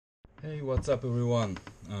Hey, what's up everyone?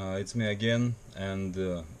 It's me again, and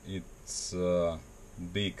it's a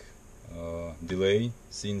big delay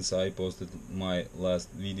since I posted my last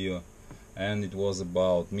video, and it was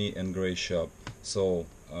about me and Grey Shop. So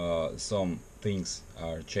some things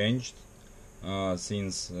are changed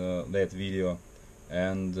since that video,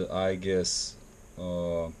 and I guess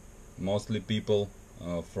mostly people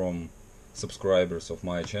from subscribers of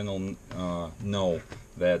my channel know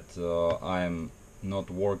that I'm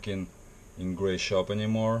not working in Grey Shop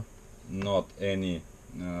anymore, not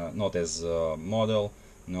as a model,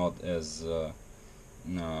 not as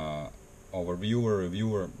overviewer,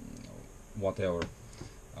 reviewer, whatever.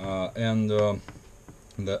 And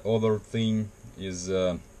the other thing is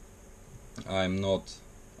I'm not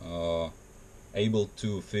able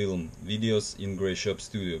to film videos in Grey Shop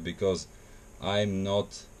Studio because I'm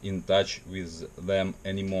not in touch with them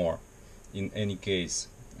anymore. In any case,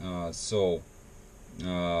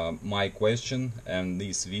 my question and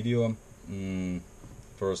this video,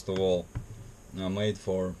 first of all, made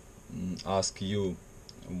for ask you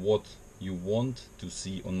what you want to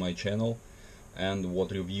see on my channel and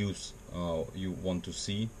what reviews you want to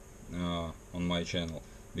see on my channel,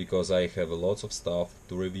 because I have lots of stuff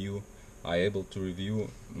to review. I able to review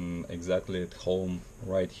exactly at home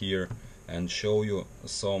right here and show you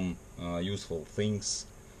some useful things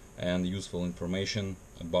and useful information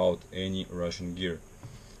about any Russian gear.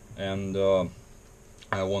 And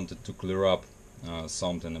I wanted to clear up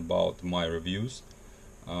something about my reviews,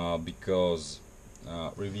 because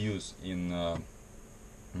reviews in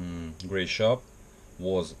Grey Shop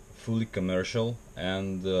was fully commercial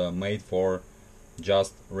and made for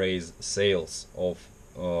just raise sales of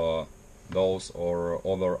those or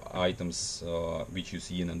other items which you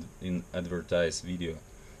see in advertised video.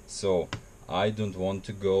 So I don't want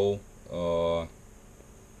to go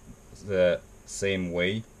the same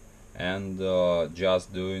way and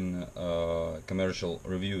just doing commercial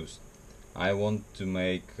reviews. I want to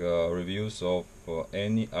make reviews of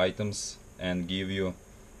any items and give you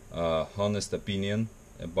honest opinion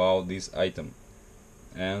about this item,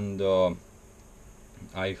 and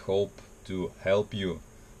I hope to help you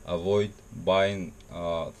avoid buying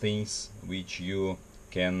things which you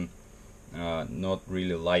can not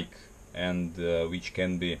really like and which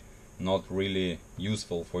can be not really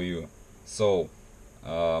useful for you. So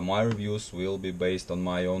my reviews will be based on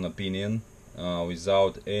my own opinion,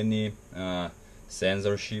 without any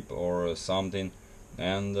censorship or something,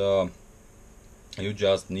 and you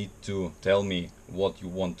just need to tell me what you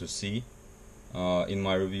want to see in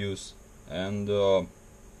my reviews, and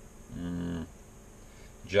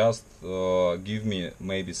just give me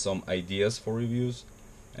maybe some ideas for reviews,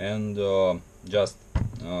 and just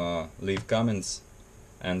leave comments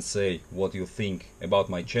and say what you think about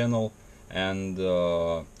my channel and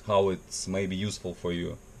how it's maybe useful for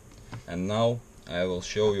you. And now I will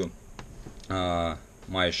show you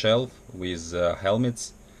my shelf with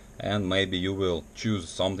helmets, and maybe you will choose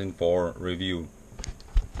something for review.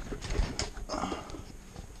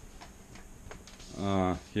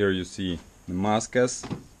 Here you see the Maskas,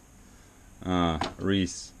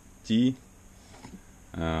 Reese T,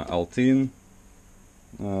 Altin.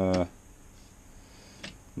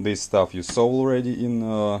 This stuff you saw already in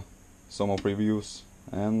some of reviews,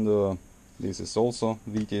 and this is also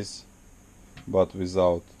Vitis but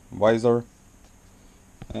without visor,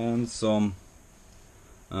 and some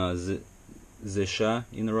Zesha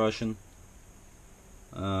in Russian,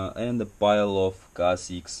 and a pile of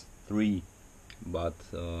K6-3, but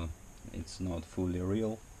it's not fully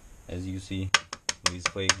real, as you see, with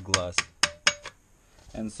fake glass,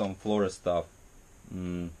 and some Flora stuff.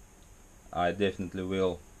 I definitely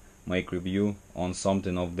will make review on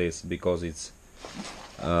something of this because it's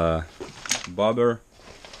Bobber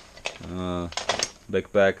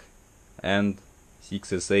backpack and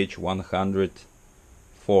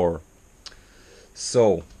 6SH104.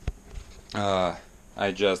 So I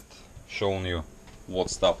just shown you what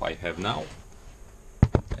stuff I have now,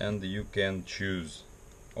 and you can choose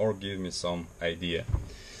or give me some idea.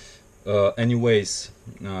 Anyways,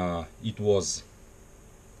 it was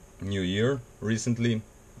New Year recently.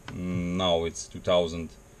 Now it's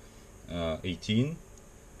 2018,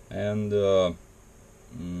 and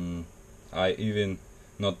I even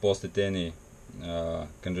not posted any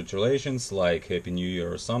congratulations like Happy New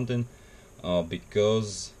Year or something,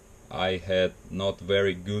 because I had not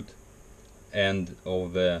very good end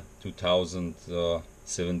of the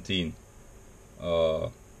 2017.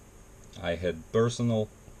 I had personal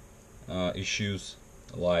issues,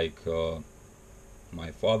 like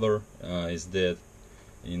my father is dead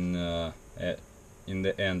in the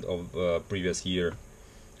end of previous year,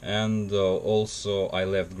 and also I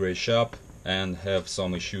left Grey Shop and have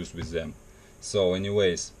some issues with them. So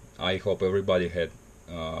anyways, I hope everybody had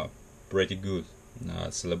pretty good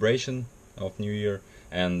celebration of New Year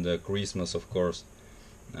and Christmas, of course,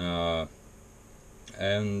 and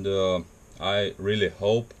I really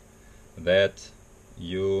hope that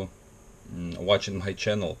you watching my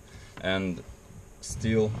channel and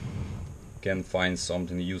still can find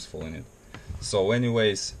something useful in it. So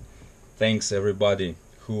anyways, thanks everybody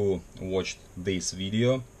who watched this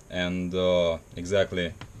video, and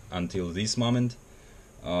exactly until this moment,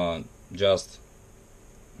 just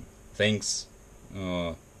thanks.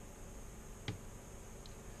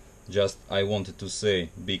 Just I wanted to say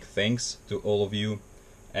big thanks to all of you,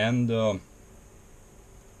 and